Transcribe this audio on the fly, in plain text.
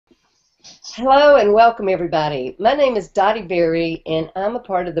Hello and welcome, everybody. My name is Dottie Berry, and I'm a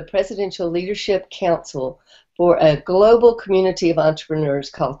part of the Presidential Leadership Council for a global community of entrepreneurs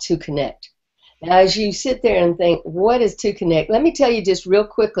called 2Konnect. Now, as you sit there and think, what is 2Konnect? Let me tell you just real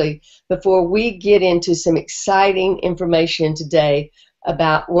quickly before we get into some exciting information today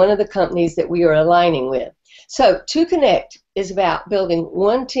about one of the companies that we are aligning with. So, 2Konnect is about building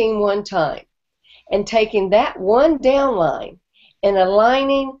one team, one time, and taking that one downline and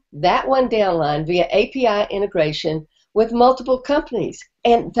aligning that one downline via API integration with multiple companies.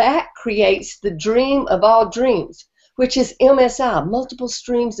 And that creates the dream of all dreams, which is MSI, multiple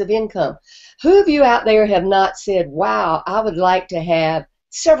streams of income. Who of you out there have not said, wow, I would like to have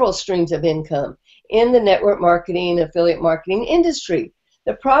several streams of income in the network marketing, affiliate marketing industry?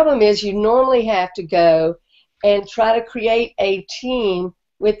 The problem is you normally have to go and try to create a team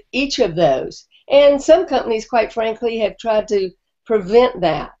with each of those. And some companies, quite frankly, have tried to prevent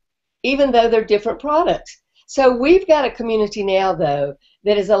that, even though they're different products. So we've got a community now, though,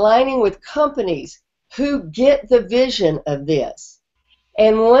 that is aligning with companies who get the vision of this.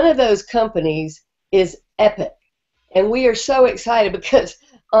 And one of those companies is Epic. And we are so excited because,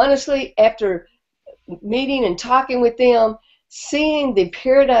 honestly, after meeting and talking with them, seeing the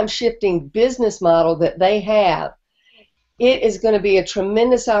paradigm shifting business model that they have, it is going to be a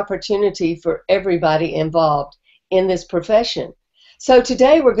tremendous opportunity for everybody involved in this profession. So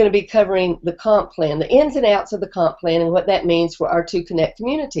today we're going to be covering the comp plan, the ins and outs of the comp plan and what that means for our 2Konnect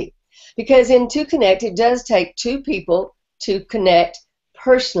community. Because in 2Konnect, it does take two people to connect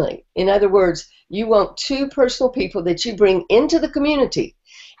personally. In other words, you want two personal people that you bring into the community.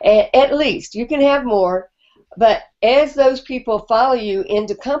 At least, you can have more, but as those people follow you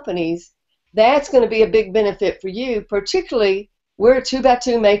into companies, that's going to be a big benefit for you, particularly we're a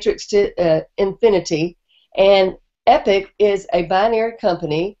 2x2 matrix to infinity, and Epic is a binary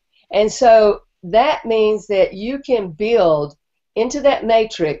company, and so that means that you can build into that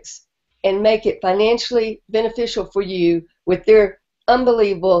matrix and make it financially beneficial for you with their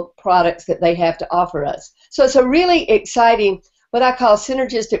unbelievable products that they have to offer us. So it's a really exciting, what I call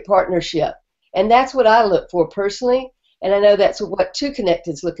synergistic partnership, and that's what I look for personally, and I know that's what 2Konnect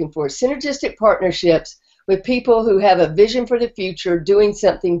is looking for, synergistic partnerships with people who have a vision for the future doing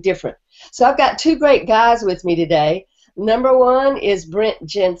something different. So I've got two great guys with me today. Number one is Brent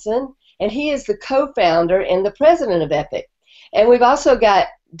Jensen, and he is the co-founder and the president of Epic. And we've also got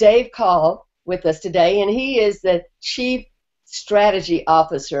Dave Call with us today, and he is the chief strategy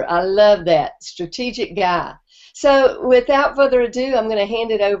officer. I love that, strategic guy. So without further ado, I'm going to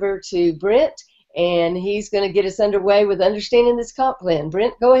hand it over to Brent, and he's going to get us underway with understanding this comp plan.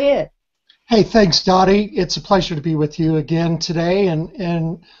 Brent, go ahead. Hey, thanks, Dottie. It's a pleasure to be with you again today,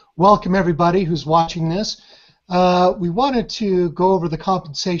 and welcome everybody who's watching this. We wanted to go over the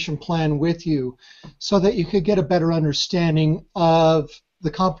compensation plan with you so that you could get a better understanding of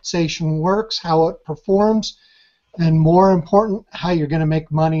the compensation works, how it performs, and more important, how you're going to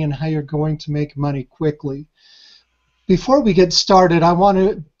make money and how you're going to make money quickly. Before we get started, I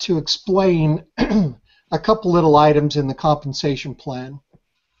wanted to explain a couple little items in the compensation plan.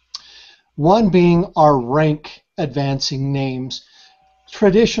 One being our rank advancing names.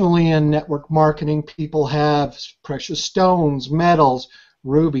 Traditionally in network marketing, people have precious stones, metals,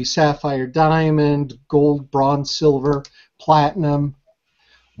 ruby, sapphire, diamond, gold, bronze, silver, platinum.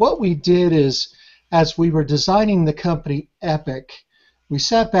 What we did is, as we were designing the company Epic, we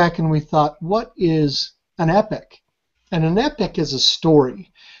sat back and we thought, what is an epic? And an epic is a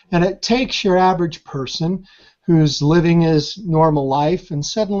story. And it takes your average person who's living his normal life, and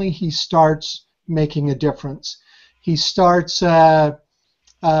suddenly he starts making a difference. He starts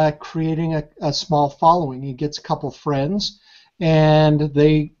creating a small following. He gets a couple friends, and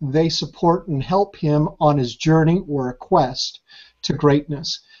they support and help him on his journey or a quest to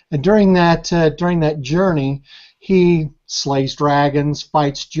greatness. And during that journey, he slays dragons,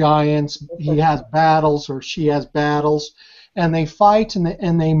 fights giants. He has battles, or she has battles, and they fight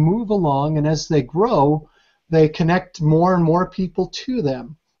and they move along. And as they grow, they connect more and more people to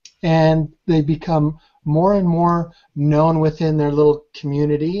them, and they become more and more known within their little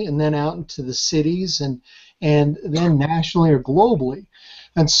community, and then out into the cities, and then nationally or globally.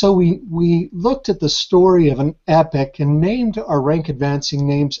 And so we looked at the story of an epic and named our rank advancing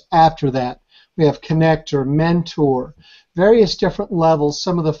names after that. We have connector, mentor, various different levels.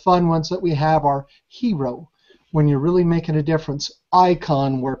 Some of the fun ones that we have are hero, when you're really making a difference,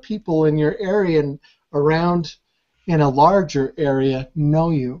 icon, where people in your area and around in a larger area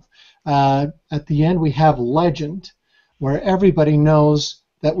know you. At the end, we have legend, where everybody knows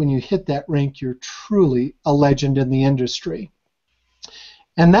that when you hit that rank, you're truly a legend in the industry.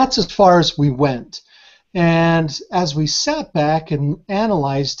 And that's as far as we went. And as we sat back and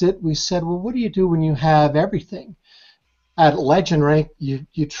analyzed it, we said, well, what do you do when you have everything? At Legend Rank, you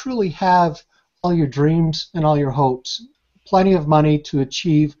truly have all your dreams and all your hopes, plenty of money to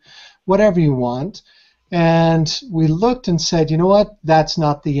achieve whatever you want. And we looked and said, you know what? That's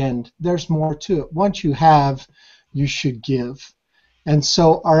not the end. There's more to it. Once you have, you should give. And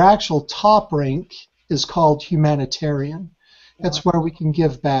so our actual top rank is called humanitarian. That's where we can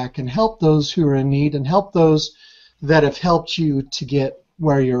give back and help those who are in need and help those that have helped you to get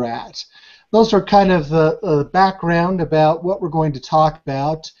where you're at. Those are kind of the background about what we're going to talk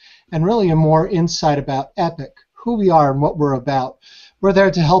about, and really a more insight about Epic, who we are and what we're about. We're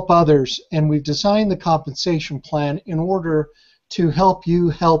there to help others, and we've designed the compensation plan in order to help you,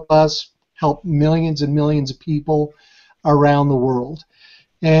 help us, help millions and millions of people around the world.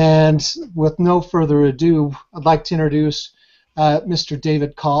 And with no further ado, I'd like to introduce Mr.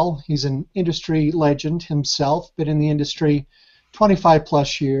 David Call. He's an industry legend himself, been in the industry 25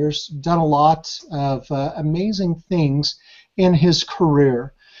 plus years, done a lot of amazing things in his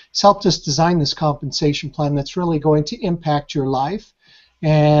career. He's helped us design this compensation plan that's really going to impact your life.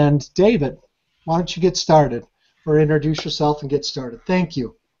 And David, why don't you get started, or introduce yourself and get started. Thank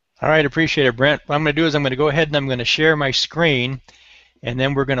you. All right, appreciate it, Brent. What I'm going to do is I'm going to go ahead and I'm going to share my screen, and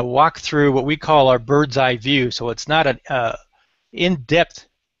then we're going to walk through what we call our bird's eye view. So it's not an in-depth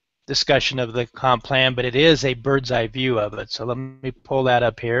discussion of the comp plan, but it is a bird's eye view of it. So let me pull that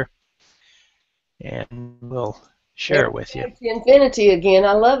up here, and we'll share it with you. Infinity again.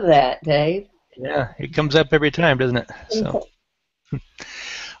 I love that, Dave. Yeah, it comes up every time, doesn't it? So,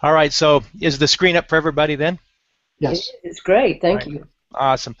 all right. So is the screen up for everybody then? Yes. It's great. Thank you.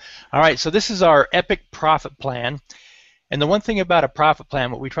 Awesome. All right. So this is our Epic profit plan. And the one thing about a profit plan,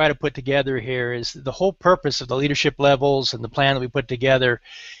 what we try to put together here is the whole purpose of the leadership levels and the plan that we put together.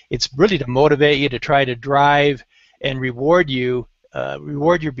 It's really to motivate you, to try to drive and reward you,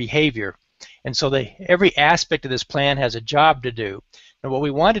 reward your behavior. And so every aspect of this plan has a job to do. And what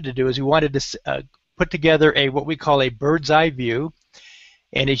we wanted to do is we wanted to put together what we call a bird's eye view.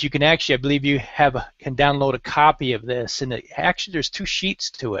 And as you can actually, I believe you can download a copy of this. And actually, there's 2 sheets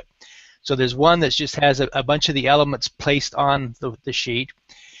to it. So there's one that just has a bunch of the elements placed on the sheet,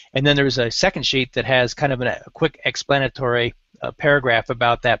 and then there's a second sheet that has kind of a quick explanatory paragraph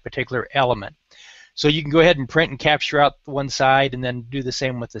about that particular element. So you can go ahead and print and capture out one side and then do the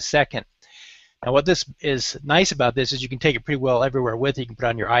same with the second. Now what this is nice about this is you can take it pretty well everywhere with you. You can put it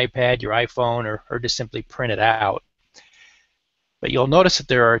on your iPad, your iPhone, or just simply print it out. But you'll notice that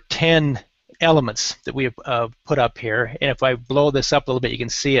there are 10 elements that we have put up here, and if I blow this up a little bit you can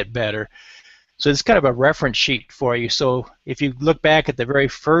see it better. So it's kind of a reference sheet for you. So if you look back at the very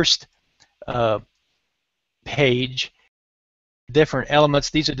first page, different elements,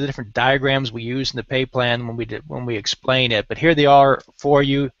 these are the different diagrams we use in the pay plan when we explain it, but here they are for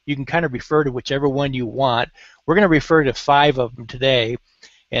you. You can kind of refer to whichever one you want. We're going to refer to 5 of them today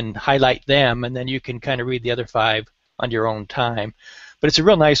and highlight them, and then you can kind of read the other 5 on your own time. But it's a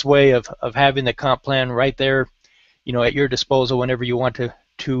real nice way of having the comp plan right there, you know, at your disposal whenever you want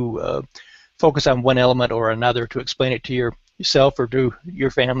to focus on one element or another, to explain it to yourself or to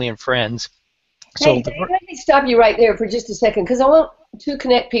your family and friends. So hey, Dave, let me stop you right there for just a second, because I want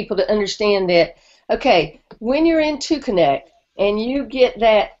 2Konnect people to understand that, okay, when you're in 2Konnect and you get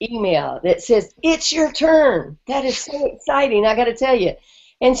that email that says, it's your turn, that is so exciting, I got to tell you.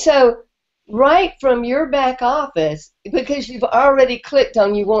 And so right from your back office, because you've already clicked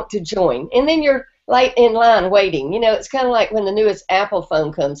on you want to join, and then you're like in line waiting. You know, it's kind of like when the newest Apple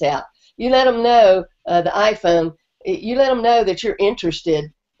phone comes out. You let them know, the iPhone, you let them know that you're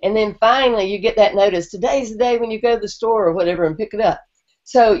interested, and then finally you get that notice, today's the day when you go to the store or whatever and pick it up.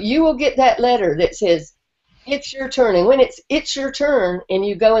 So you will get that letter that says, it's your turn, and when it's your turn and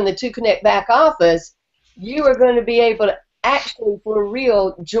you go in the 2Konnect back office, you are going to be able to actually for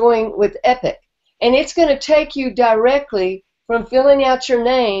real join with Epic, and it's going to take you directly from filling out your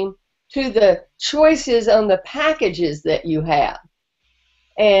name to the choices on the packages that you have,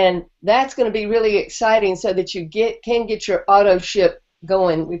 and that's going to be really exciting, so that you can get your auto ship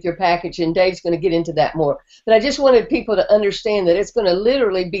going with your package, and Dave's going to get into that more. But I just wanted people to understand that it's going to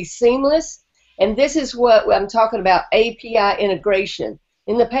literally be seamless, and this is what I'm talking about, API integration.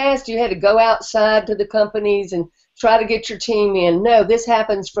 In the past you had to go outside to the companies and try to get your team in. No, this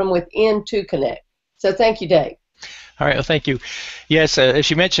happens from within 2Konnect. So thank you, Dave. All right, well, thank you. Yes, as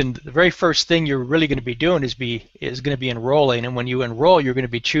you mentioned, the very first thing you're really going to be doing is going to be enrolling, and when you enroll, you're going to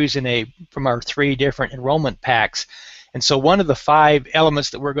be choosing from our 3 different enrollment packs. And so one of the 5 elements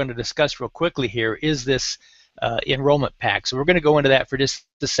that we're going to discuss real quickly here is this enrollment pack. So we're going to go into that for just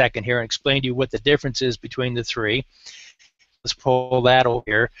a second here and explain to you what the difference is between the three. Let's pull that over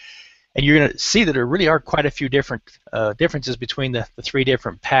here. And you're going to see that there really are quite a few different differences between the three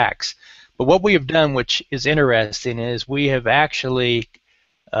different packs. But what we have done, which is interesting, is we have actually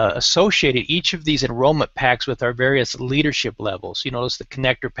associated each of these enrollment packs with our various leadership levels. You notice the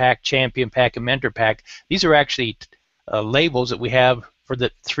Connector Pack, Champion Pack, and Mentor Pack. These are actually labels that we have for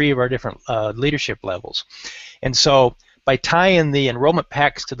the three of our different leadership levels. And so by tying the enrollment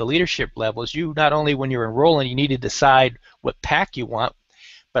packs to the leadership levels, you not only when you're enrolling, you need to decide what pack you want,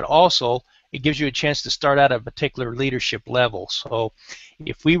 but also it gives you a chance to start out at a particular leadership level. So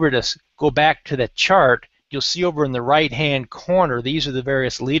if we were to go back to that chart, you'll see over in the right-hand corner, these are the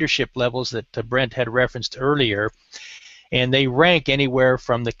various leadership levels that Brent had referenced earlier, and they rank anywhere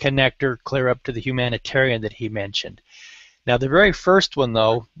from the connector clear up to the humanitarian that he mentioned. Now the very first one,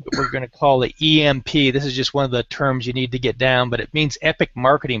 though, we're going to call the EMP. This is just one of the terms you need to get down, but it means Epic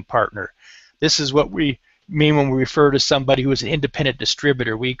Marketing Partner. This is what we mean when we refer to somebody who is an independent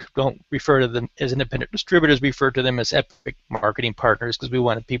distributor. We don't refer to them as independent distributors, we refer to them as Epic Marketing Partners because we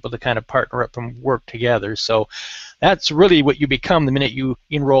wanted people to kind of partner up and work together. So that's really what you become the minute you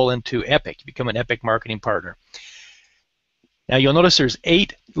enroll into Epic. You become an Epic Marketing Partner. Now you'll notice there's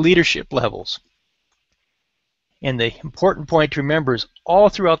 8 leadership levels. And the important point to remember is all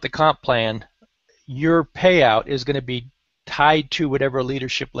throughout the comp plan, your payout is going to be tied to whatever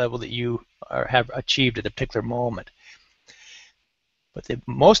leadership level that you have achieved at a particular moment. But the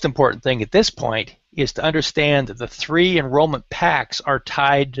most important thing at this point is to understand that the 3 enrollment packs are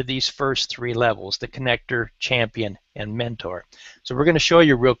tied to these first 3 levels, the Connector, Champion, and Mentor. So we're going to show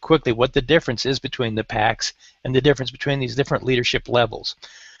you real quickly what the difference is between the packs and the difference between these different leadership levels.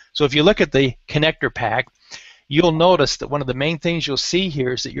 So if you look at the Connector pack, you'll notice that one of the main things you'll see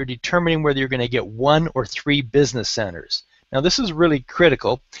here is that you're determining whether you're going to get 1 or 3 business centers. Now this is really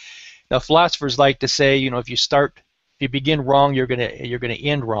critical. Now philosophers like to say, you know, if you begin wrong, you're going to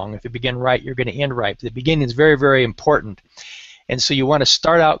end wrong. If you begin right, you're going to end right. The beginning is very, very important. And so you want to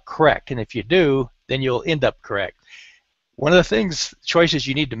start out correct, and if you do, then you'll end up correct. One of the choices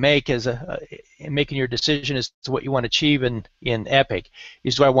you need to make as in making your decision as to what you want to achieve in Epic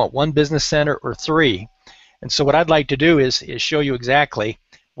is, do I want 1 business center or 3? And so what I'd like to do is show you exactly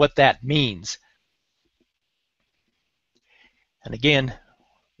what that means. And again,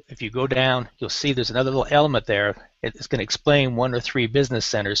 if you go down, you'll see there's another little element there. It's going to explain 1 or 3 business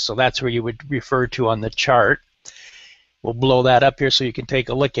centers, so that's where you would refer to on the chart. We'll blow that up here so you can take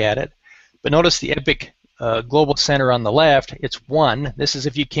a look at it. But notice the Epic Global Center on the left, it's 1. This is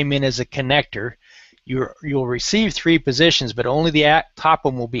if you came in as a connector. You'll receive 3 positions, but only the top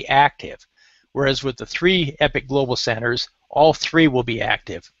one will be active. Whereas with the 3 Epic Global Centers, all 3 will be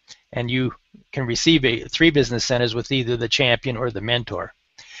active. And you can receive 3 business centers with either the Champion or the Mentor.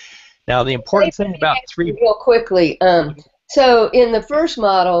 Now the important thing about 3... Real quickly, so in the first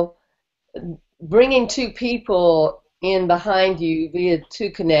model, bringing 2 people in behind you via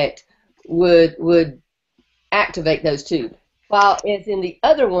 2Konnect would activate those 2. While as in the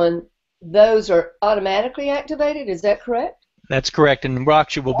other one, those are automatically activated, is that correct? That's correct, and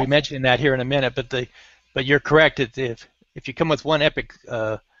actually we'll be mentioning that here in a minute. But you're correct. If you come with 1 Epic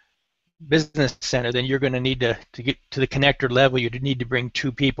business center, then you're going to need to get to the connector level. You need to bring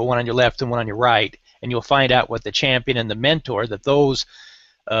 2 people, 1 on your left and 1 on your right, and you'll find out what the Champion and the Mentor, that those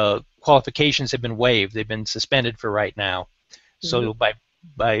qualifications have been waived. They've been suspended for right now. So in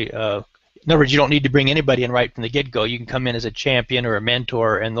other words, you don't need to bring anybody in right from the get-go. You can come in as a Champion or a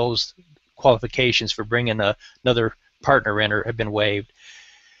Mentor, and those qualifications for bringing another partner in have been waived.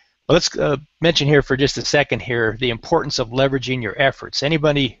 But let's mention here for just a second here the importance of leveraging your efforts.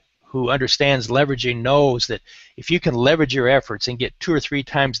 Anybody who understands leveraging knows that if you can leverage your efforts and get 2 or 3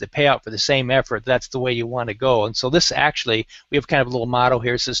 times the payout for the same effort, that's the way you want to go. And so this actually, we have kind of a little motto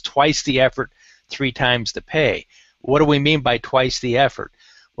here. It says twice the effort, 3 times the pay. What do we mean by twice the effort?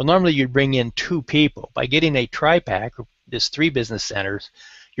 Well, normally you'd bring in 2 people. By getting a tri-pack, or this 3 business centers,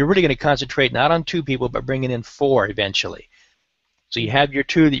 you're really going to concentrate not on 2 people, but bringing in 4 eventually. So you have your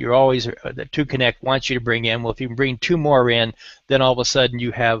 2 that you're always, that 2Konnect wants you to bring in. Well, if you can bring 2 more in, then all of a sudden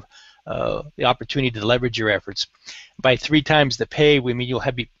you have the opportunity to leverage your efforts. By 3 times the pay, we mean you'll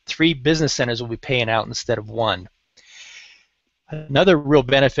have 3 business centers will be paying out instead of 1. Another real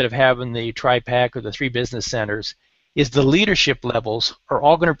benefit of having the tri-pack or the 3 business centers is the leadership levels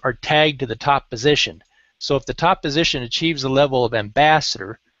are tagged to the top position. So if the top position achieves the level of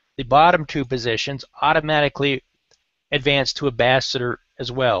ambassador, the bottom 2 positions automatically advance to ambassador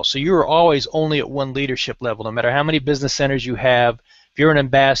as well. So you're always only at 1 leadership level. No matter how many business centers you have, If you're an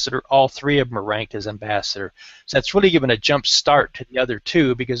ambassador, all three of them are ranked as ambassador. So that's really given a jump start to the other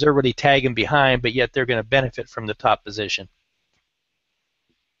two because they're really tagging behind, but yet they're going to benefit from the top position.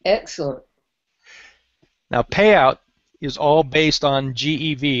 Excellent. Now, payout is all based on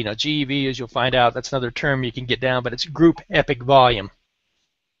GEV. Now, GEV, as you'll find out, that's another term you can get down, but it's group epic volume.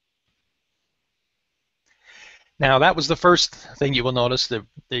 Now, that was the first thing you will notice. The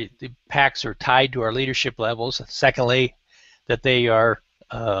packs are tied to our leadership levels. Secondly, that they are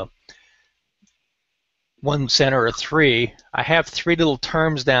one center or three. I have three little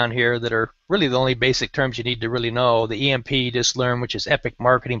terms down here that are really the only basic terms you need to really know. The EMP you just learned, which is Epic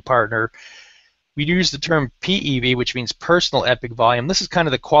Marketing Partner. We use the term PEV, which means personal epic volume. This is kind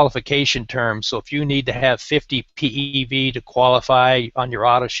of the qualification term. So if you need to have 50 PEV to qualify on your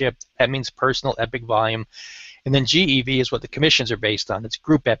auto ship, that means personal epic volume. And then GEV is what the commissions are based on. It's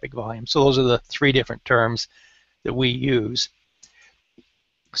group epic volume. So those are the three different terms that we use.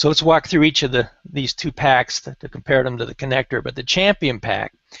 So let's walk through each of these two packs to compare them to the connector. But the champion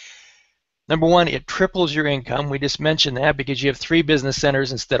pack, number one, it triples your income. We just mentioned that because you have 3 business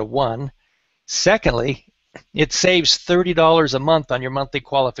centers instead of 1. Secondly, it saves $30 a month on your monthly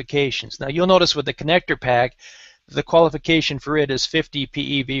qualifications. Now you'll notice with the connector pack, the qualification for it is 50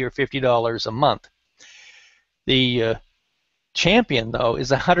 PEV or $50 a month. The champion, though,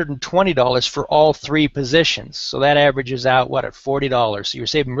 is $120 for all 3 positions. So that averages out, what, at $40. So you're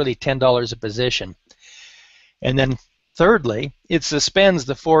saving really $10 a position. And then thirdly, it suspends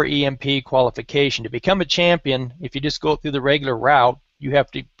the 4 EMP qualification. To become a champion, if you just go through the regular route, you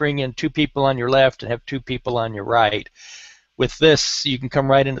have to bring in 2 people on your left and have 2 people on your right. With this, you can come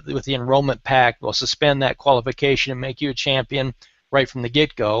right in with the enrollment pack. We'll suspend that qualification and make you a champion right from the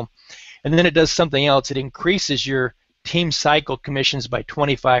get-go. And then it does something else. It increases your team cycle commissions by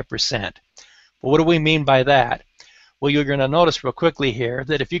 25%. Well, what do we mean by that? Well, you're going to notice real quickly here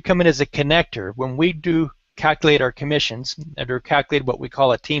that if you come in as a connector, when we do calculate our commissions, or calculate what we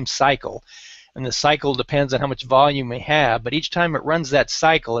call a team cycle, and the cycle depends on how much volume we have, but each time it runs that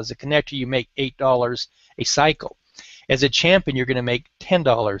cycle, as a connector, you make $8 a cycle. As a champion, you're going to make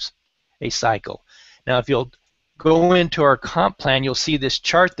 $10 a cycle. Now, if you'll go into our comp plan, you'll see this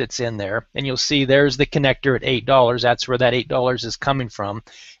chart that's in there, and you'll see there's the connector at $8. That's where that $8 is coming from,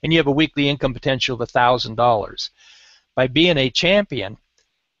 and you have a weekly income potential of $1,000. By being a champion,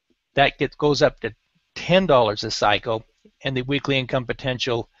 that goes up to $10 a cycle, and the weekly income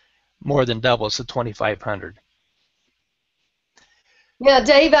potential more than doubles to $2,500. Now,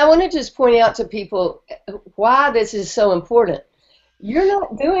 Dave, I want to just point out to people why this is so important. You're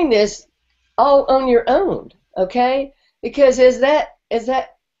not doing this all on your own, okay? Because as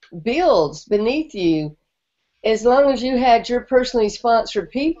that builds beneath you, as long as you had your personally sponsored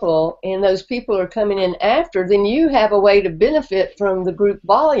people and those people are coming in after, then you have a way to benefit from the group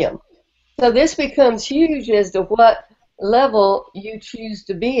volume. So this becomes huge as to what level you choose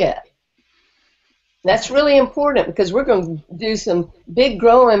to be at. That's really important because we're going to do some big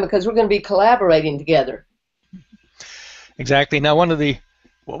growing because we're going to be collaborating together. Exactly. Now,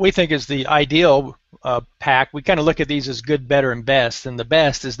 what we think is the ideal pack, we kind of look at these as good, better, and best, and the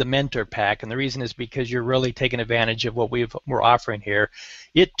best is the mentor pack, and the reason is because you're really taking advantage of what we're offering here.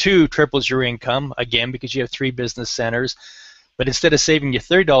 It too triples your income, again, because you have 3 business centers, but instead of saving you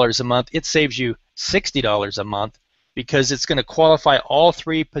 $30 a month, it saves you $60 a month, because it's going to qualify all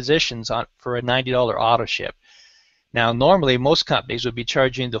 3 positions for a $90 auto ship. Now, normally most companies would be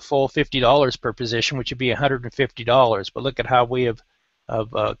charging the full $50 per position, which would be $150. But look at how we have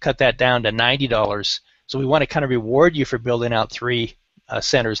cut that down to $90. So we want to kind of reward you for building out 3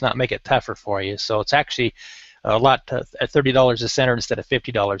 centers, not make it tougher for you. So it's actually a lot at $30 a center instead of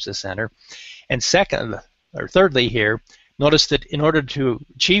 $50 a center. And thirdly here, notice that in order to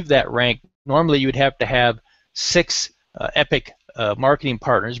achieve that rank, normally you would have to have 6 Epic marketing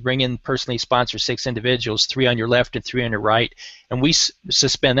partners, bring in personally sponsored 6 individuals, 3 on your left and 3 on your right, and we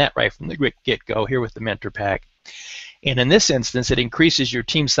suspend that right from the get-go here with the mentor pack. And in this instance, it increases your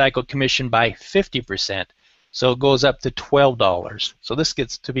team cycle commission by 50%, so it goes up to $12. So this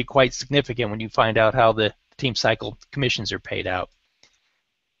gets to be quite significant when you find out how the team cycle commissions are paid out.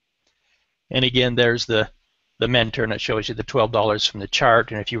 And again, there's the mentor, and it shows you the $12 from the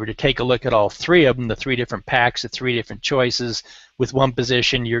chart. And if you were to take a look at all 3 of them, the 3 different packs, the 3 different choices, with one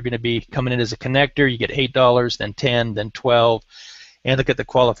position, you're going to be coming in as a connector. You get $8, then $10, then $12. And look at the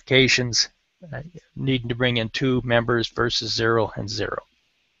qualifications, needing to bring in 2 members versus 0 and 0.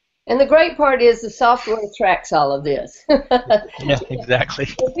 And the great part is the software tracks all of this. Yeah, exactly.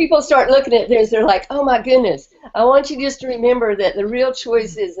 When people start looking at this, they're like, oh my goodness. I want you just to remember that the real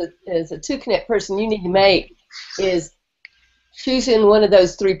choice as a 2Konnect person you need to make is choosing one of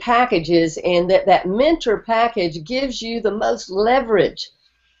those three packages, and that mentor package gives you the most leverage,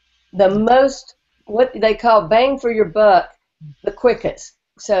 the most, what they call bang for your buck, the quickest.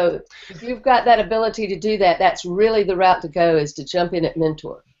 So if you've got that ability to do that, that's really the route to go, is to jump in at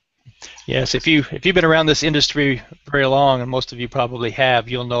mentor. Yes, if you've been around this industry very long, and most of you probably have,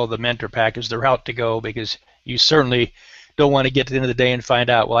 you'll know the mentor pack is the route to go, because you certainly don't want to get to the end of the day and find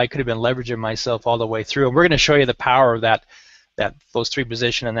out, well, I could have been leveraging myself all the way through. And we're going to show you the power of those three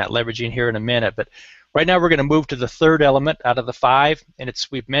positions and that leveraging here in a minute. But right now we're going to move to the third element out of the five, and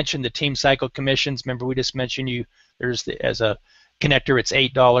we've mentioned the team cycle commissions. Remember, we just mentioned as a connector, it's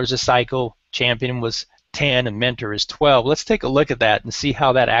 $8 a cycle. Champion was 10 and mentor is 12. Let's take a look at that and see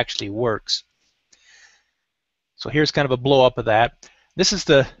how that actually works. So here's kind of a blow up of that. This is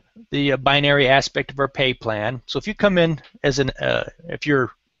the binary aspect of our pay plan. So if you come in as if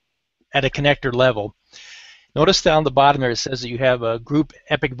you're at a connector level, notice down the bottom there it says that you have a group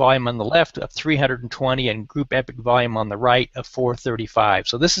epic volume on the left of 320 and group epic volume on the right of 435.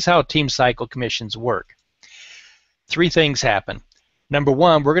 So this is how team cycle commissions work. Three things happen. Number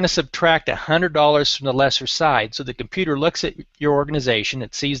one, we're going to subtract $100 from the lesser side. So the computer looks at your organization,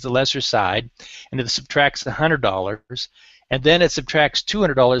 it sees the lesser side, and it subtracts $100, and then it subtracts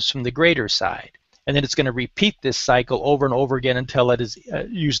 $200 from the greater side. And then it's going to repeat this cycle over and over again until it has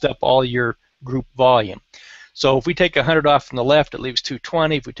used up all your group volume. So if we take 100 off from the left, it leaves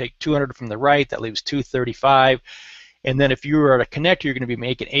 220. If we take 200 from the right, that leaves 235. And then if you were at a connector, you're going to be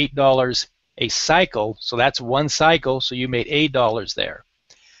making $8 a cycle, so that's one cycle, so you made $8 there.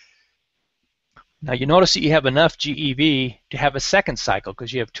 Now you notice that you have enough GEV to have a second cycle,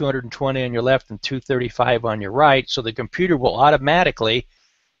 because you have 220 on your left and 235 on your right, so the computer will automatically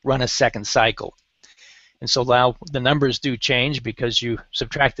run a second cycle. And so now the numbers do change because you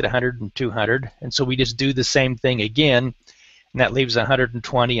subtracted 100 and 200, and so we just do the same thing again, and that leaves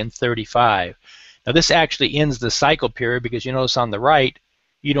 120 and 35. Now this actually ends the cycle period, because you notice on the right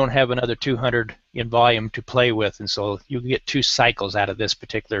you don't have another 200 in volume to play with, and so you get two cycles out of this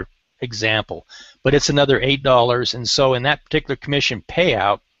particular example. But it's another $8, and so in that particular commission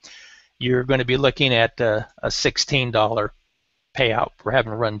payout, you're going to be looking at a $16 payout for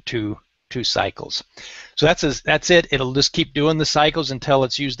having to run two cycles. So that's it. It'll just keep doing the cycles until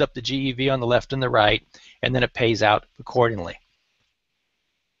it's used up the GEV on the left and the right, and then it pays out accordingly.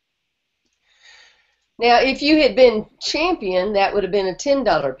 Now, if you had been champion, that would have been a $10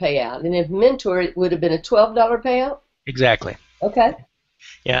 payout, and if mentor, it would have been a $12 payout? Exactly. Okay.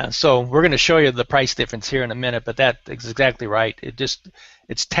 Yeah, so we're going to show you the price difference here in a minute, but that is exactly right.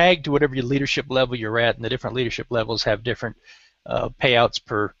 It's tagged to whatever your leadership level you're at, and the different leadership levels have different payouts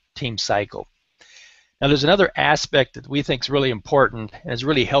per team cycle. Now, there's another aspect that we think is really important and is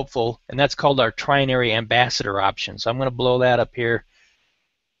really helpful, and that's called our trinary ambassador option. So I'm going to blow that up here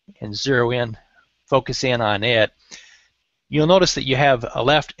and zero in. Focus in on it. You'll notice that you have a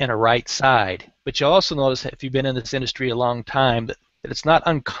left and a right side, but you'll also notice that if you've been in this industry a long time that it's not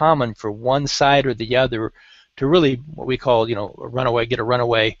uncommon for one side or the other to really, what we call, get a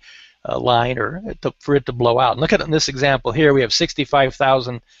runaway line, or for it to blow out. And look at it in this example here. We have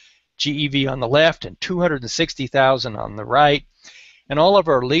 65,000 GEV on the left and 260,000 on the right, and all of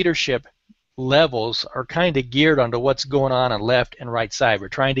our leadership levels are kind of geared onto what's going on left and right side. We're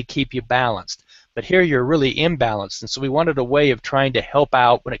trying to keep you balanced. But here you're really imbalanced, and so we wanted a way of trying to help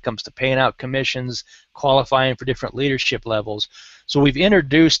out when it comes to paying out commissions, qualifying for different leadership levels. So we've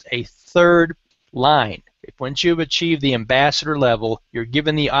introduced a third line. Once you've achieved the ambassador level, you're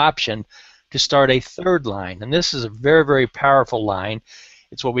given the option to start a third line, and this is a very, very powerful line.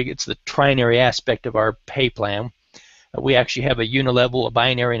 It's the trinary aspect of our pay plan. We actually have a unilevel, a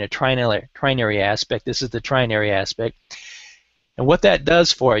binary, and a trinary aspect. This is the trinary aspect, and what that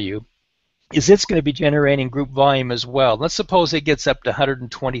does for you is it's going to be generating group volume as well. Let's suppose it gets up to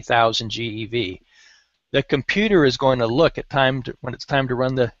 120,000 GEV. The computer is going to look at when it's time to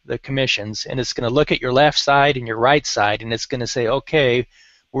run the commissions, and it's going to look at your left side and your right side, and it's going to say, okay,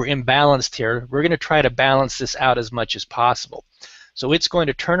 we're imbalanced here. We're going to try to balance this out as much as possible. So it's going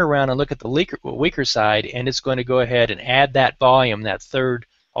to turn around and look at the weaker side, and it's going to go ahead and add that volume,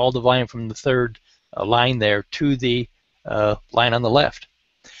 all the volume from the third line there to the line on the left.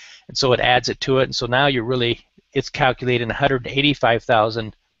 And so it adds it to it, and so now it's calculating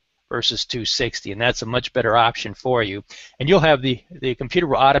 185,000 versus 260, and that's a much better option for you. And you'll have the computer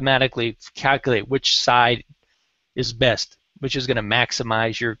will automatically calculate which side is best, which is going to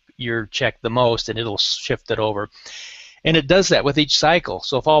maximize your check the most, and it'll shift it over. And it does that with each cycle.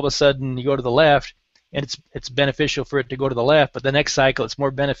 So if all of a sudden you go to the left, and it's beneficial for it to go to the left, but the next cycle it's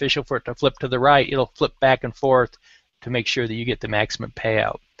more beneficial for it to flip to the right, it'll flip back and forth to make sure that you get the maximum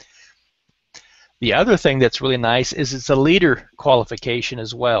payout. The other thing that's really nice is it's a leader qualification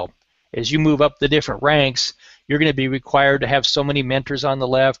as well. As you move up the different ranks, you're going to be required to have so many mentors on the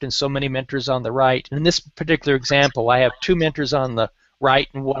left and so many mentors on the right. In this particular example, I have 2 mentors on the right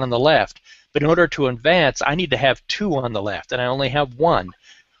and 1 on the left. But in order to advance, I need to have 2 on the left, and I only have 1.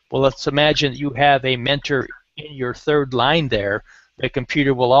 Well, let's imagine that you have a mentor in your 3rd line there. The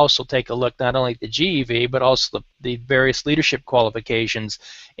computer will also take a look not only at the GEV, but also the various leadership qualifications,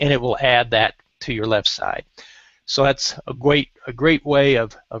 and it will add that to your left side. So that's a great way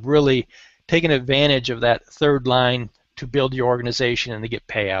of really taking advantage of that 3rd line to build your organization and to get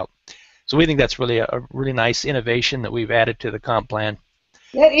payout. So we think that's really a really nice innovation that we've added to the comp plan.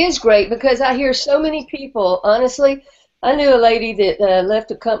 That is great, because I hear so many people, honestly. I knew a lady that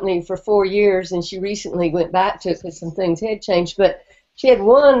left a company for 4 years, and she recently went back to it because some things had changed, but she had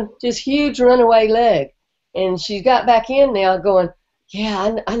one just huge runaway leg, and she got back in now going,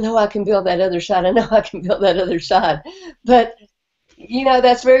 yeah, I know I can build that other side. I know I can build that other side. But, you know,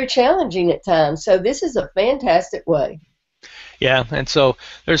 that's very challenging at times. So this is a fantastic way. Yeah, and so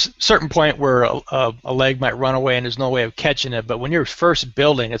there's a certain point where a leg might run away and there's no way of catching it. But when you're first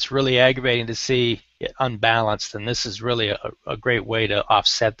building, it's really aggravating to see it unbalanced. And this is really a great way to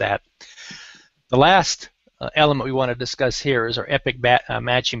offset that. The last element we want to discuss here is our epic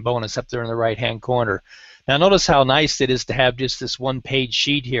matching bonus up there in the right-hand corner. Now notice how nice it is to have just this one-page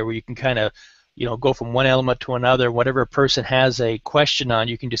sheet here where you can kind of, you know, go from one element to another. Whatever a person has a question on,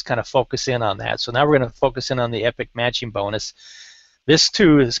 you can just kind of focus in on that. So now we're going to focus in on the epic matching bonus. This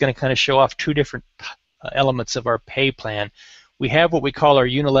too is going to kind of show off 2 different elements of our pay plan. We have what we call our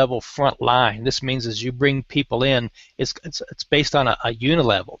unilevel front line. This means as you bring people in, it's based on a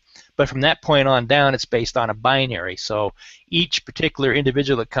unilevel. But from that point on down, it's based on a binary. So each particular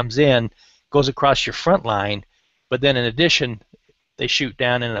individual that comes in goes across your front line, but then in addition, they shoot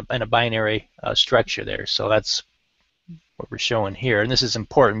down in a binary structure there. So that's what we're showing here. And this is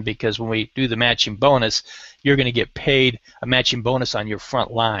important because when we do the matching bonus, you're going to get paid a matching bonus on your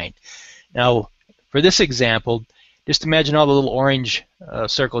front line. Now, for this example, just imagine all the little orange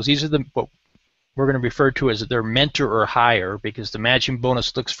circles. These are what we're going to refer to as their mentor or higher, because the matching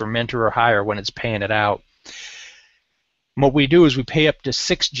bonus looks for mentor or higher when it's paying it out. What we do is we pay up to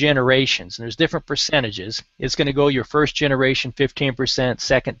 6 generations, and there's different percentages. It's going to go your first generation 15%,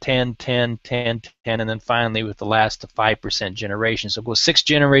 second 10, 10, 10, 10, and then finally with the last 5% generation. So it goes 6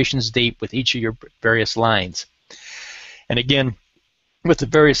 generations deep with each of your various lines. And again, with the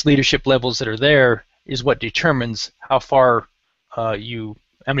various leadership levels that are there is what determines how far how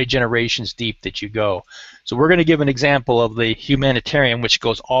many generations deep that you go. So we're going to give an example of the humanitarian, which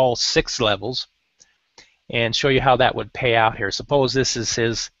goes all 6 levels, and show you how that would pay out here. Suppose this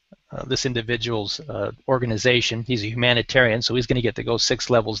is this individual's organization. He's a humanitarian, so he's going to get to go 6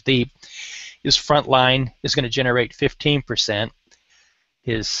 levels deep. His front line is going to generate 15%.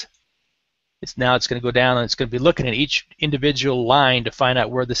 Now it's going to go down, and it's going to be looking at each individual line to find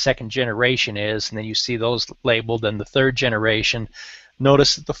out where the second generation is, and then you see those labeled, and the 3rd generation.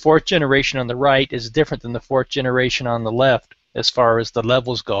 Notice that the 4th generation on the right is different than the 4th generation on the left as far as the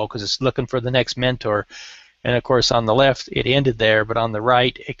levels go, because it's looking for the next mentor. And of course on the left it ended there, but on the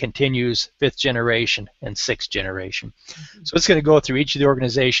right it continues 5th generation and 6th generation. So it's going to go through each of the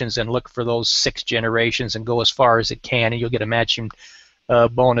organizations and look for those 6 generations and go as far as it can, and you'll get a matching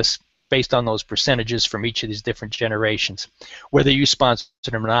bonus based on those percentages from each of these different generations, whether you sponsor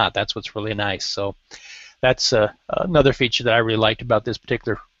them or not. That's what's really nice. So that's another feature that I really liked about this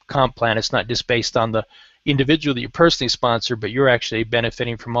particular comp plan. It's not just based on the individual that you personally sponsor, but you're actually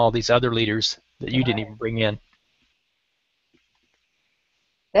benefiting from all these other leaders that you didn't even bring in.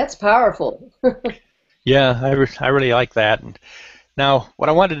 That's powerful. Yeah, I really like that. And now, what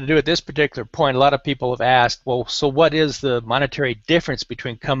I wanted to do at this particular point, a lot of people have asked, well, so what is the monetary difference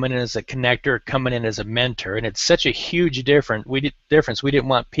between coming in as a connector, coming in as a mentor? And it's such a huge difference. We didn't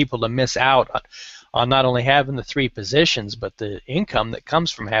want people to miss out on not only having the 3 positions, but the income that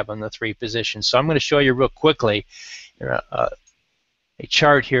comes from having the 3 positions. So I'm going to show you real quickly a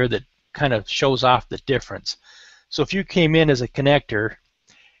chart here that kind of shows off the difference. So if you came in as a connector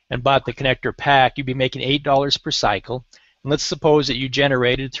and bought the connector pack, you'd be making $8 per cycle. And let's suppose that you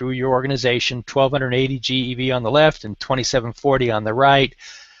generated through your organization 1,280 GEV on the left and 2,740 on the right.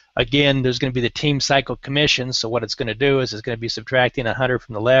 Again, there's going to be the team cycle commission, so what it's going to do is it's going to be subtracting 100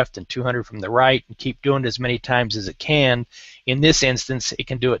 from the left and 200 from the right and keep doing it as many times as it can. In this instance, it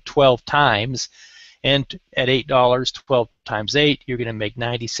can do it 12 times, and at $8, 12 times 8, you're going to make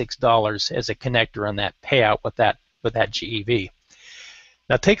 $96 as a connector on that payout with that GEV.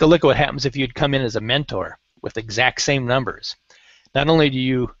 Now take a look at what happens if you'd come in as a mentor. with exact same numbers. Not only do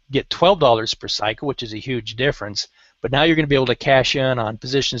you get $12 per cycle, which is a huge difference, but now you're going to be able to cash in on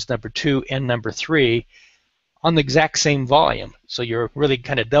positions number 2 and number 3 on the exact same volume. So you're really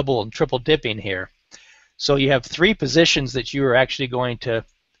kind of double and triple dipping here. So you have 3 positions that you are actually going to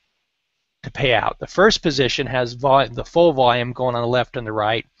pay out. The first position has the full volume going on the left and the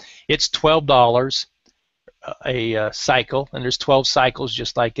right. It's $12 a cycle, and there's 12 cycles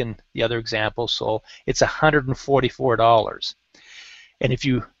just like in the other example, so it's $144. And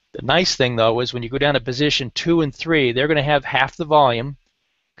the nice thing though is when you go down to position 2 and 3, they're going to have half the volume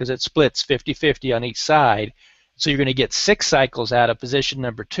because it splits 50-50 on each side. So you're going to get 6 cycles out of position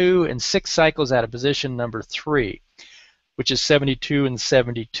number 2 and 6 cycles out of position number 3, which is 72 and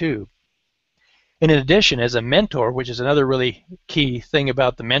 72. And in addition, as a mentor, which is another really key thing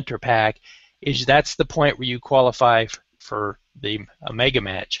about the mentor pack, is that's the point where you qualify for the mega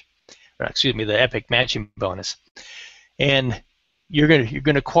match, or excuse me, the epic matching bonus. And you're going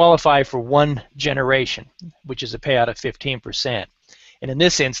to qualify for 1 generation, which is a payout of 15%. And in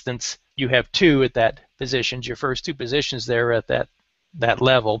this instance, you have 2 at that positions. Your first 2 positions there at that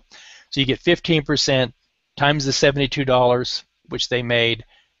level. So you get 15% times the $72, which they made,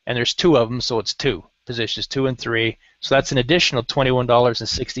 and there's 2 of them, so it's 2 positions, 2 and 3. So that's an additional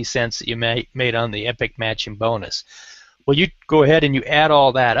 $21.60 that you made on the epic matching bonus. Well, you go ahead and you add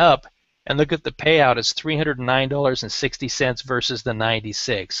all that up and look at the payout. It's $309.60 versus the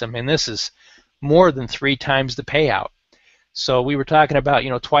 96. I mean, this is more than 3 times the payout. So we were talking about,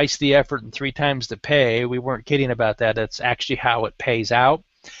 twice the effort and 3 times the pay. We weren't kidding about that. That's actually how it pays out.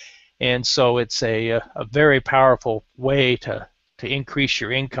 And so it's a very powerful way to increase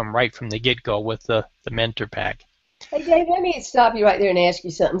your income right from the get-go with the mentor pack. Hey, Dave, let me stop you right there and ask you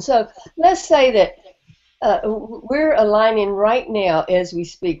something. So let's say that we're aligning right now as we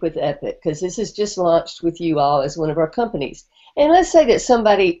speak with Epic, because this is just launched with you all as one of our companies. And let's say that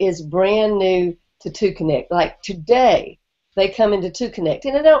somebody is brand new to 2Konnect, like today they come into 2Konnect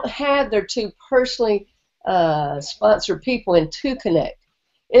and they don't have their 2 personally sponsored people in 2Konnect.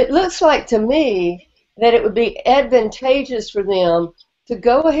 It looks like to me that it would be advantageous for them to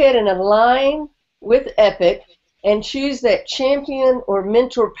go ahead and align with Epic and choose that champion or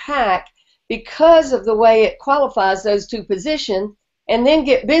mentor pack because of the way it qualifies those 2 positions, and then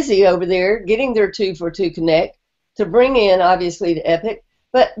get busy over there getting their 2 for 2Konnect to bring in, obviously, to Epic.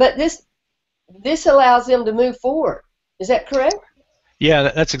 But this allows them to move forward. Is that correct?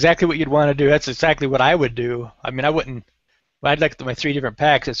 Yeah, that's exactly what you'd want to do. That's exactly what I would do. I mean, I'd like my 3 different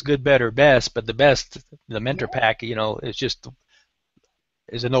packs. It's good, better, best, but the best, the mentor pack, is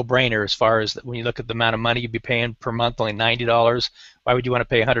a no-brainer as far as when you look at the amount of money you'd be paying per month, only $90. Why would you want to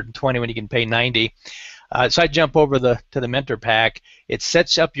pay $120 when you can pay $90? So I jump over to the mentor pack. It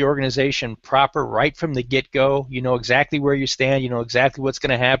sets up your organization proper right from the get-go. You know exactly where you stand. You know exactly what's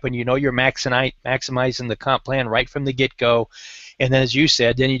going to happen. You know you're maximizing the comp plan right from the get-go. And then, as you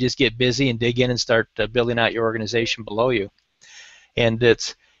said, then you just get busy and dig in and start building out your organization below you. And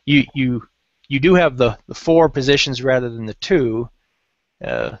it's you do have the 4 positions rather than the 2.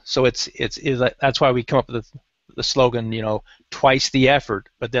 So it's that's why we come up with the slogan, twice the effort,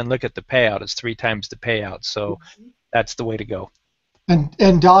 but then look at the payout. It's 3 times the payout. So that's the way to go.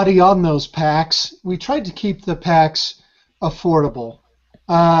 And Dottie, on those packs, we tried to keep the packs affordable.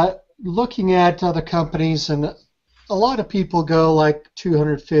 Looking at other companies, and a lot of people go like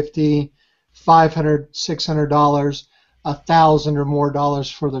 $250, $500, $600, $1,000 or more dollars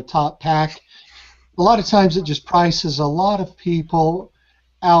for their top pack. A lot of times it just prices a lot of people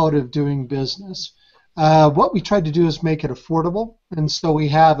out of doing business. What we tried to do is make it affordable, and so we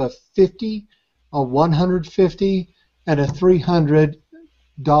have a $50, a $150, and a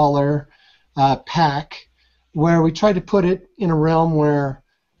 $300 pack, where we try to put it in a realm where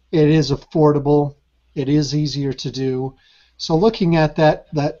it is affordable, it is easier to do. So looking at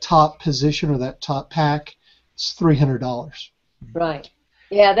that top position or that top pack, it's $300. Right.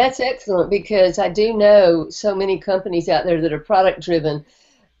 Yeah, that's excellent, because I do know so many companies out there that are product driven.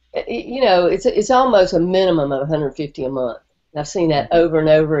 It's almost a minimum of $150 a month. I've seen that over and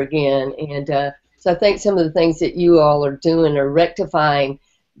over again, and so I think some of the things that you all are doing are rectifying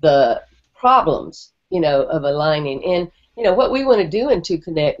the problems, of aligning. And what we want to do in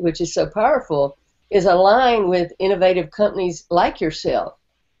 2Konnect, which is so powerful, is align with innovative companies like yourself,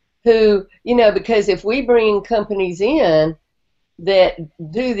 who, because if we bring companies in that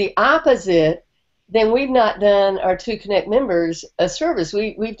do the opposite, then we've not done our 2Konnect members a service.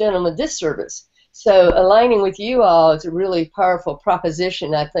 We've done them a disservice. So aligning with you all is a really powerful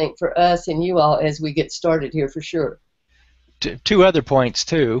proposition, I think, for us and you all as we get started here, for sure. 2 other points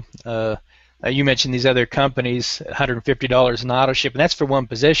too. You mentioned these other companies, $150 in auto ship, and that's for one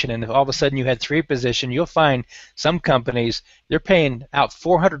position. And if all of a sudden you had three positions, you'll find some companies, they're paying out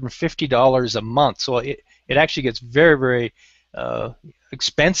 $450 a month. So it actually gets very, very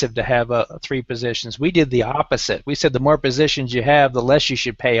expensive to have three positions. We did the opposite. We said the more positions you have, the less you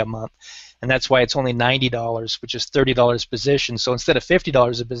should pay a month. And that's why it's only $90, which is $30 a position. So instead of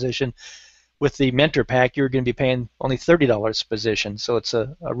 $50 a position, with the mentor pack, you're going to be paying only $30 a position. So it's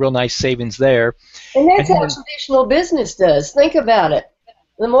a real nice savings there. And that's how traditional business does. Think about it.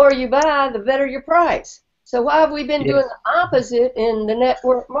 The more you buy, the better your price. So why have we been doing the opposite in the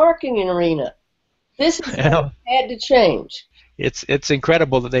network marketing arena? This is what had to change. It's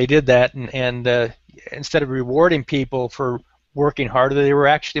incredible that they did that, and instead of rewarding people for working harder, they were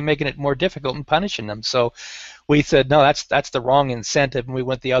actually making it more difficult and punishing them. So we said, no, that's the wrong incentive, and we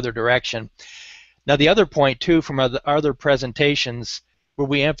went the other direction. Now, the other point, too, from our other presentations, where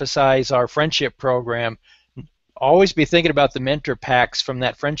we emphasize our friendship program, always be thinking about the mentor packs from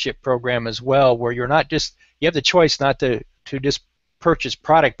that friendship program as well, where you have the choice not to just purchase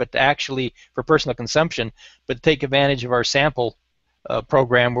product, but to actually, for personal consumption, but take advantage of our sample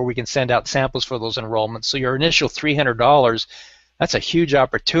program where we can send out samples for those enrollments. So your initial $300, that's a huge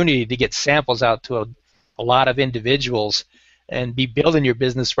opportunity to get samples out to a lot of individuals and be building your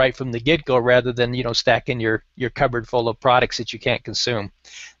business right from the get-go rather than stacking your cupboard full of products that you can't consume.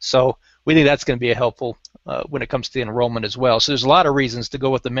 So we think that's going to be a helpful when it comes to the enrollment as well. So there's a lot of reasons to go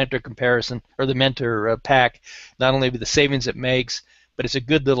with the mentor comparison or the mentor pack, not only with the savings it makes, but it's a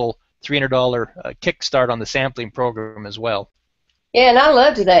good little $300 kickstart on the sampling program as well. Yeah, and I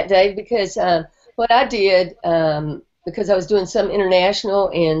loved that, Dave, because what I did, because I was doing some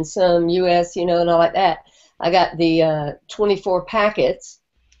international and some U.S., and all like that, I got the 24 packets,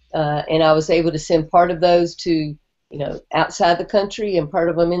 and I was able to send part of those to, outside the country and part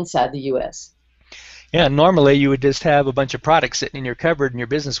of them inside the U.S. Yeah, normally you would just have a bunch of products sitting in your cupboard and your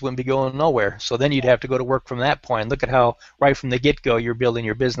business wouldn't be going nowhere. So then you'd have to go to work from that point. Look at how right from the get-go you're building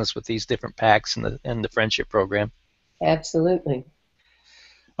your business with these different packs and the friendship program. Absolutely.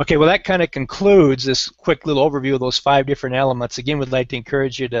 Okay, well that kind of concludes this quick little overview of those 5 different elements. Again, we'd like to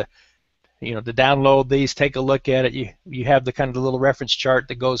encourage you to download these, take a look at it. You have the kind of the little reference chart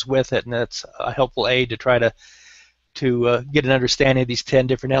that goes with it, and that's a helpful aid to try to get an understanding of these 10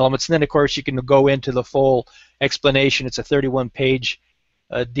 different elements. And then, of course, you can go into the full explanation. It's a 31-page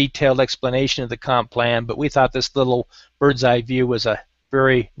detailed explanation of the comp plan, but we thought this little bird's eye view was a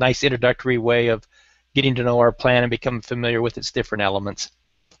very nice introductory way of getting to know our plan and becoming familiar with its different elements.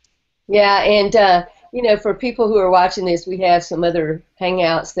 Yeah, and for people who are watching this, we have some other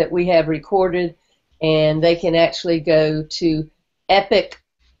hangouts that we have recorded, and they can actually go to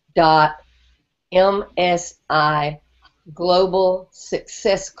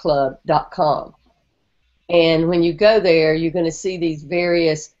epic.msiglobalsuccessclub.com. And when you go there, you're going to see these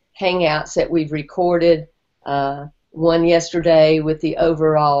various hangouts that we've recorded. One yesterday with the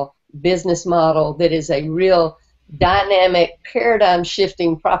overall business model that is a real dynamic,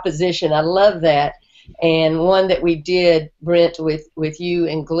 paradigm-shifting proposition. I love that. And one that we did, Brent, with you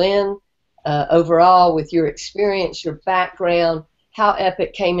and Glenn, overall with your experience, your background, how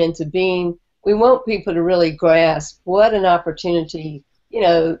Epic came into being. We want people to really grasp what an opportunity,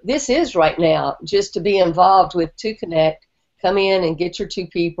 this is right now, just to be involved with 2Konnect. Come in and get your 2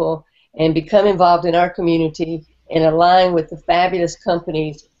 people and become involved in our community and align with the fabulous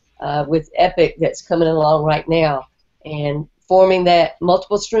companies with Epic that's coming along right now and forming that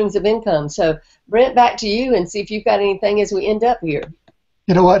multiple streams of income. So, Brent, back to you and see if you've got anything as we end up here.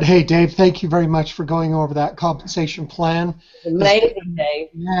 You know what? Hey, Dave, thank you very much for going over that compensation plan. Amazing, Dave.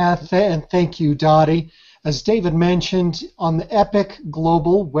 Yeah, and thank you, Dottie. As David mentioned, on the Epic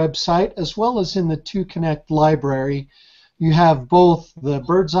Global website, as well as in the 2Konnect library, you have both the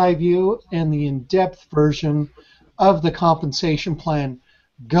bird's eye view and the in-depth version of the compensation plan.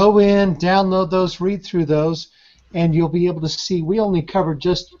 Go in, download those, read through those, and you'll be able to see we only covered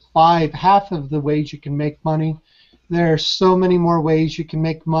just half of the ways you can make money. There are so many more ways you can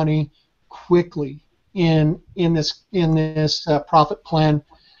make money quickly in this profit plan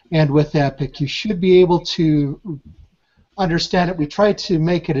and with Epic. You should be able to understand it. We try to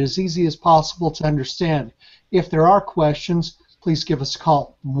make it as easy as possible to understand. If there are questions, please give us a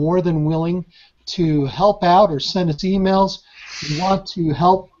call. More than willing to help out or send us emails. We want to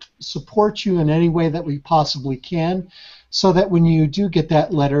help support you in any way that we possibly can so that when you do get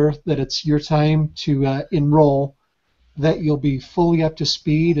that letter that it's your time to enroll, that you'll be fully up to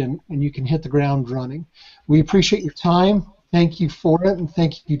speed and you can hit the ground running. We appreciate your time. Thank you for it, and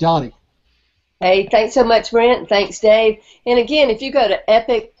thank you, Dottie. Hey, thanks so much, Brent. Thanks, Dave. And again, if you go to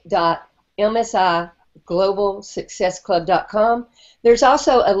epic.msiglobalsuccessclub.com, msiglobalsuccessclub.com. There's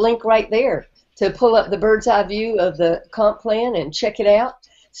also a link right there to pull up the bird's eye view of the comp plan and check it out.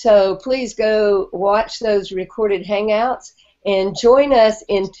 So please go watch those recorded hangouts and join us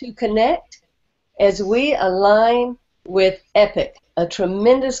in 2Konnect as we align with Epic, a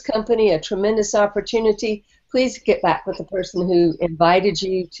tremendous company, a tremendous opportunity. Please get back with the person who invited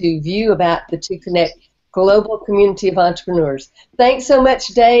you to view about the 2Konnect global community of entrepreneurs. Thanks so much,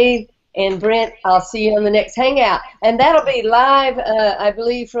 Dave and Brent. I'll see you on the next hangout. And that'll be live, I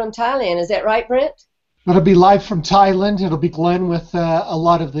believe, from Thailand. Is that right, Brent? It'll be live from Thailand. It'll be Glenn with a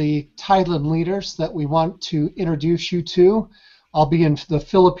lot of the Thailand leaders that we want to introduce you to. I'll be in the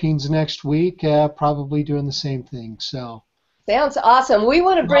Philippines next week, probably doing the same thing. So sounds awesome. We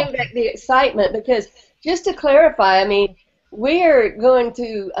want to bring back the excitement because, just to clarify, I mean, we are going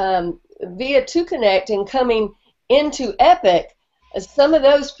to via 2Konnect and coming into Epic. Some of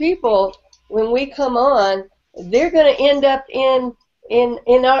those people, when we come on, they're going to end up on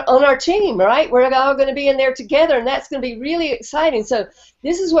our team, right? We're all going to be in there together, and that's going to be really exciting. So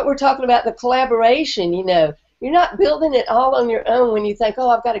this is what we're talking about, the collaboration. You know, you're not building it all on your own when you think, oh,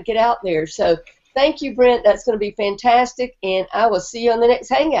 I've got to get out there. So thank you, Brent. That's going to be fantastic, and I will see you on the next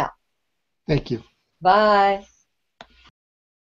hangout. thank you. Bye.